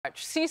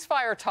much.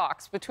 Ceasefire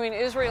talks between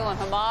Israel and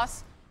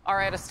Hamas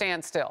are at a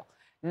standstill.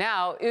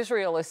 Now,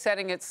 Israel is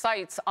setting its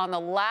sights on the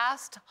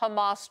last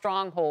Hamas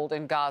stronghold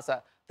in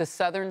Gaza, the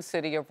southern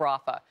city of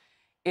Rafah.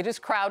 It is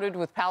crowded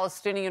with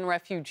Palestinian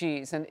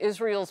refugees, and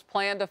Israel's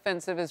planned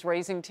offensive is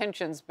raising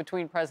tensions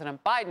between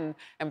President Biden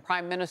and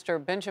Prime Minister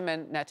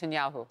Benjamin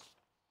Netanyahu.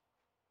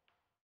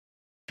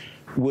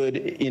 Would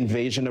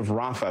invasion of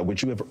Rafah,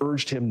 which you have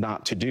urged him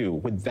not to do,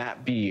 would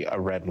that be a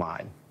red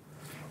line?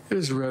 It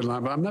is a red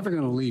line, but I'm never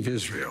going to leave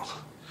Israel.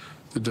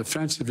 The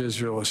defense of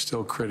Israel is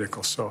still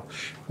critical, so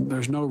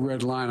there's no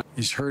red line.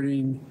 He's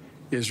hurting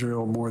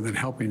Israel more than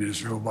helping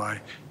Israel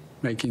by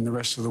making the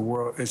rest of the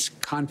world. It's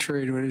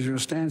contrary to what Israel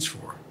stands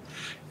for,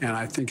 and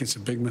I think it's a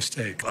big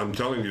mistake. I'm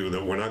telling you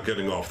that we're not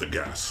getting off the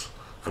gas.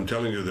 I'm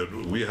telling you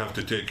that we have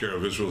to take care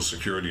of Israel's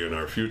security and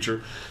our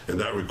future, and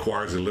that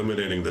requires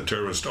eliminating the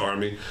terrorist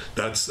army.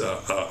 That's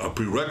a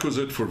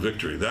prerequisite for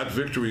victory. That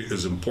victory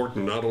is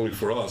important not only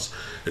for us,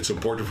 it's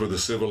important for the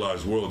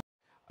civilized world.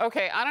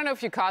 Okay, I don't know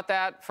if you caught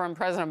that from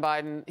President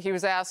Biden. He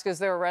was asked, is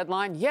there a red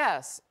line?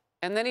 Yes.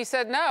 And then he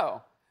said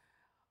no.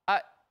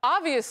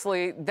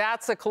 Obviously,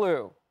 that's a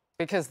clue,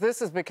 because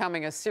this is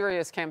becoming a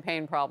serious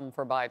campaign problem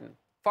for Biden.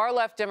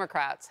 Far-left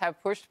Democrats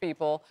have pushed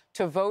people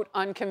to vote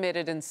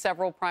uncommitted in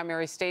several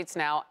primary states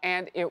now,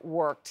 and it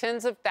worked.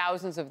 Tens of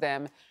thousands of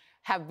them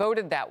have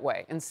voted that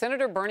way. And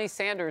Senator Bernie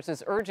Sanders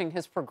is urging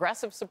his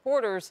progressive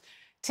supporters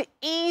to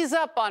ease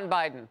up on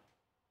Biden.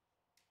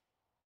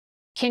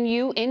 Can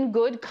you, in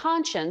good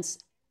conscience,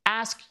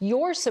 ask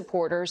your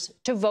supporters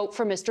to vote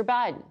for Mr.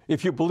 Biden?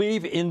 If you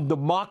believe in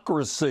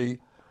democracy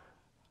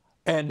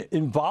and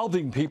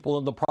involving people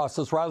in the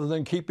process rather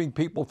than keeping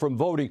people from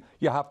voting,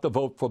 you have to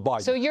vote for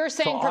Biden. So you're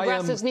saying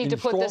progressives need to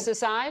put this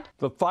aside?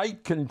 The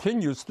fight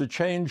continues to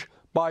change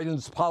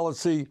Biden's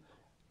policy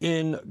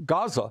in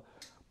Gaza,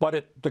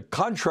 but the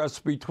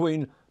contrast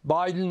between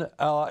Biden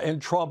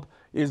and Trump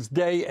is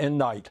day and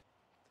night.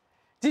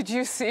 Did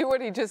you see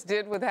what he just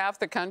did with half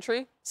the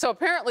country? So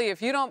apparently,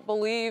 if you don't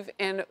believe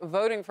in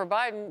voting for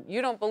Biden,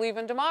 you don't believe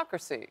in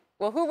democracy.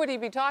 Well, who would he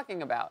be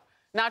talking about?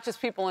 Not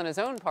just people in his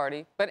own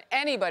party, but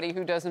anybody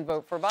who doesn't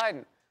vote for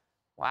Biden.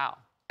 Wow.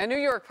 A New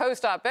York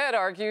Post op-ed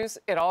argues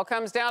it all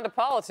comes down to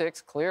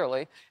politics,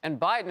 clearly, and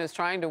Biden is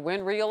trying to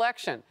win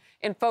re-election.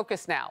 In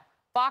focus now,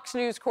 Fox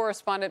News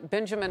correspondent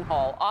Benjamin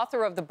Hall,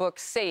 author of the book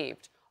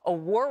Saved, A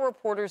War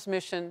Reporter's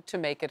Mission to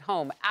Make It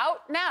Home.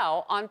 Out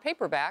now on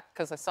paperback,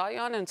 because I saw you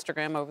on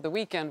Instagram over the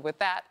weekend with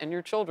that and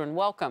your children.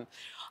 Welcome.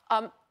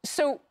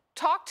 So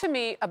talk to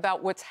me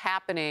about what's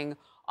happening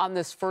on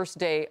this first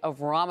day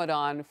of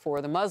Ramadan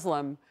for the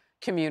Muslim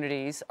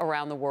communities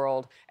around the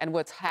world and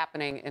what's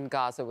happening in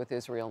Gaza with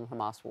Israel and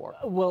Hamas war.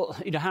 Well,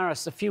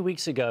 Harris, a few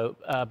weeks ago,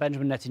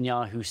 Benjamin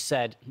Netanyahu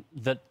said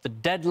that the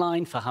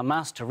deadline for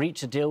Hamas to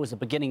reach a deal was the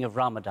beginning of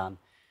Ramadan.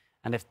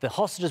 And if the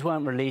hostages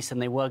weren't released,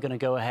 and they were going to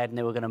go ahead and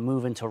they were going to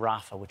move into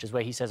Rafah, which is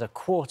where he says a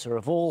quarter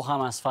of all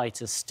Hamas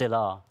fighters still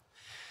are.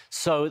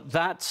 So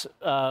that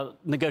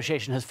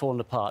negotiation has fallen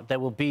apart. There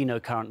will be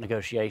no current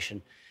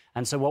negotiation.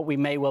 And so what we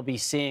may well be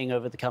seeing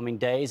over the coming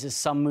days is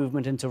some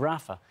movement into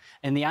Rafah.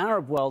 In the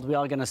Arab world, we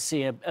are going to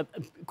see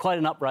quite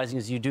an uprising,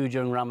 as you do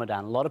during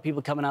Ramadan. A lot of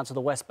people coming out to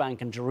the West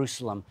Bank and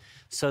Jerusalem.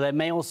 So there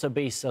may also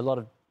be a lot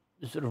of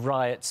sort of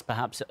riots,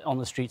 perhaps, on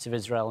the streets of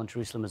Israel and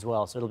Jerusalem as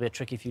well. So it'll be a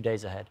tricky few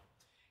days ahead.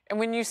 And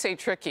when you say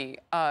tricky,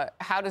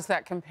 how does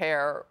that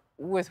compare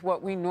with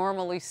what we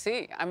normally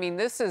see? I mean,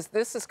 this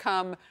has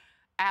come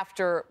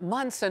after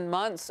months and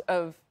months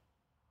of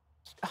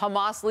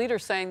Hamas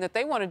leaders saying that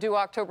they want to do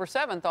October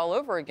 7th all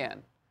over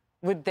again.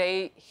 Would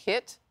they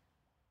hit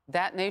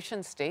that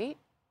nation state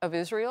of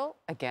Israel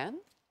again?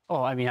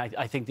 Oh, I mean,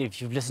 I think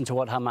if you've listened to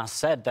what Hamas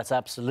said, that's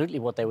absolutely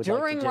what they would like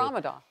to do. During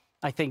Ramadan?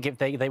 I think if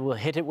they will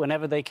hit it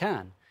whenever they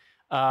can.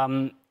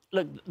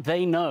 Look,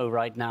 they know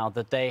right now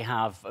that they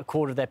have a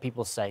quarter of their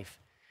people safe.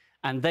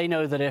 And they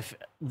know that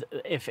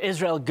if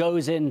Israel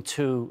goes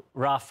into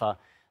Rafah,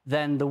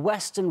 then the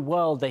Western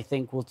world, they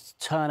think, will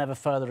turn ever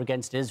further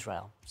against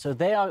Israel. So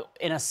they are,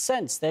 in a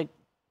sense, they're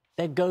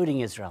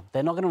goading Israel.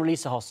 They're not going to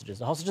release the hostages.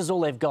 The hostages are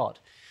all they've got.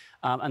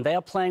 And they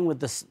are playing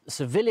with the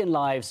civilian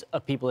lives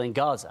of people in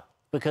Gaza,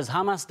 because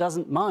Hamas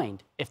doesn't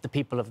mind if the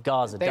people of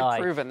Gaza die.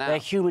 They've proven that. They're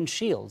human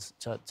shields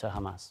to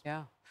Hamas.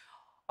 Yeah.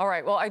 All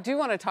right. Well, I do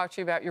want to talk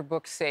to you about your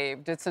book,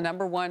 Saved. It's a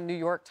 #1 New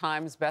York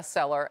Times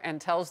bestseller and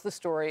tells the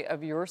story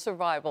of your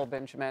survival,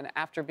 Benjamin,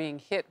 after being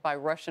hit by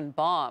Russian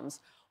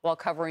bombs while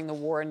covering the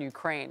war in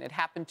Ukraine. It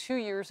happened 2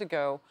 years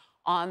ago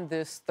on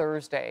this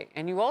Thursday.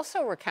 And you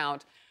also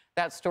recount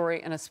that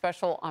story in a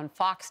special on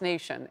Fox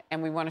Nation,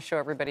 and we want to show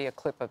everybody a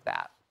clip of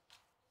that.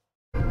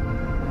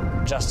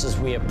 Just as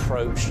we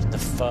approached the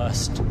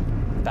first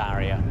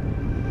barrier,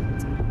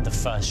 the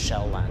first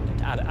shell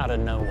landed out of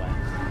nowhere.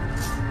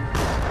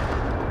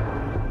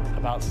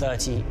 About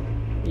 30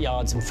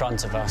 yards in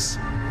front of us,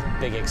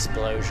 big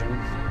explosion.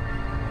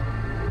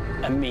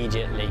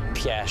 Immediately,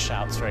 Pierre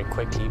shouts very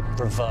quickly,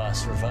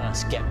 reverse,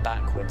 reverse, get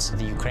backwards.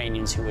 The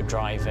Ukrainians who were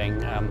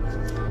driving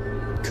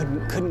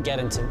couldn't get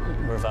into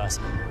reverse.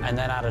 And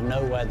then out of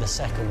nowhere, the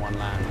second one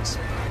lands.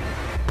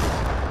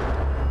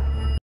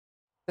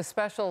 The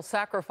special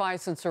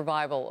Sacrifice and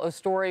Survival, a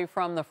story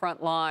from the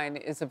front line,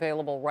 is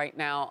available right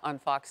now on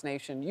Fox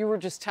Nation. You were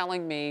just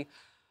telling me,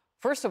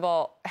 first of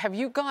all, have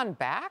you gone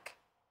back?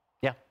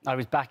 Yeah, I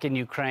was back in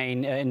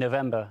Ukraine in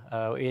November.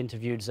 We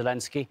interviewed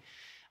Zelensky.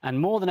 And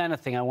more than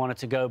anything, I wanted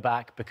to go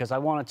back because I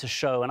wanted to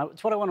show, and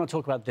it's what I want to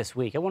talk about this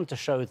week, I wanted to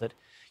show that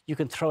you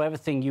can throw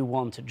everything you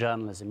want at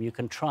journalism. You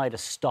can try to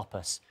stop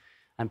us.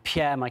 And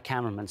Pierre, my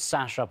cameraman,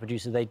 Sasha, our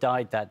producer, they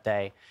died that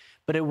day.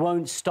 But it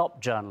won't stop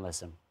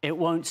journalism. It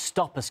won't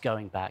stop us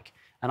going back.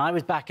 And I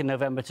was back in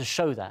November to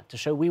show that, to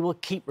show we will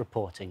keep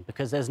reporting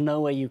because there's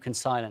no way you can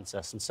silence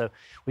us. And so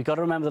we've got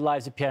to remember the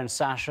lives of Pierre and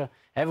Sasha,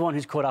 everyone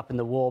who's caught up in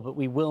the war, but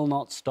we will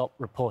not stop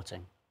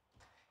reporting.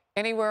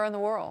 Anywhere in the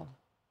world.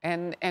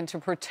 And to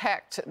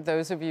protect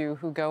those of you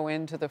who go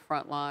into the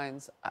front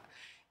lines.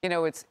 You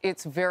know,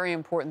 it's very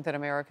important that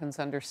Americans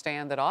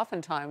understand that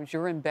oftentimes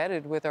you're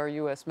embedded with our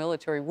U.S.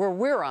 military where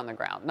we're on the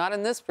ground, not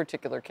in this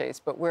particular case,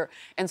 but where.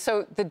 And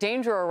so the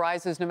danger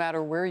arises no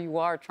matter where you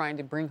are trying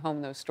to bring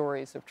home those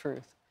stories of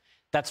truth.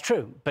 That's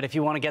true. But if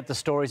you want to get the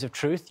stories of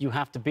truth, you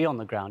have to be on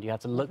the ground. You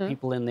have to look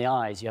people in the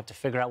eyes. You have to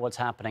figure out what's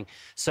happening.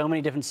 So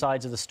many different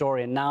sides of the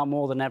story. And now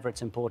more than ever,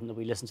 it's important that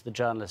we listen to the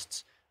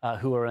journalists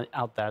who are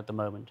out there at the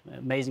moment.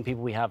 Amazing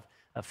people we have.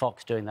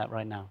 Fox doing that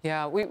right now.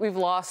 Yeah, we've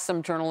lost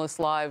some journalists'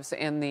 lives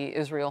in the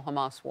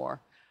Israel-Hamas war.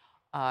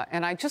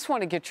 And I just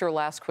want to get your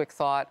last quick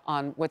thought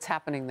on what's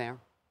happening there.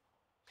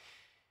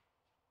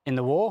 In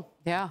the war?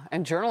 Yeah,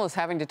 and journalists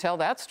having to tell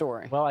that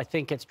story. Well, I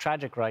think it's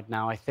tragic right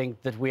now. I think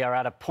that we are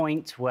at a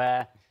point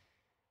where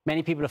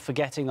many people are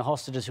forgetting the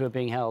hostages who are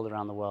being held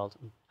around the world.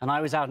 And I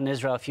was out in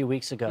Israel a few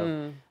weeks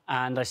ago,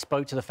 and I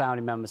spoke to the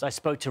family members. I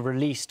spoke to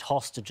released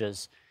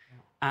hostages.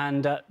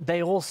 And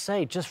they all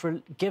say, just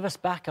give us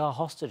back our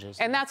hostages.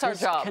 And that's our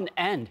job. This can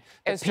end.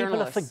 But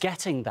people are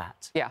forgetting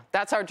that. Yeah,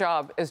 that's our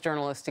job as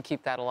journalists to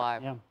keep that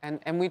alive. Yeah.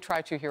 And we try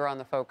to here on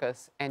The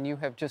Focus, and you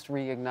have just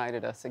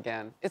reignited us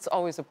again. It's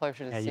always a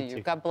pleasure to see you.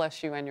 Too. God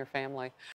bless you and your family.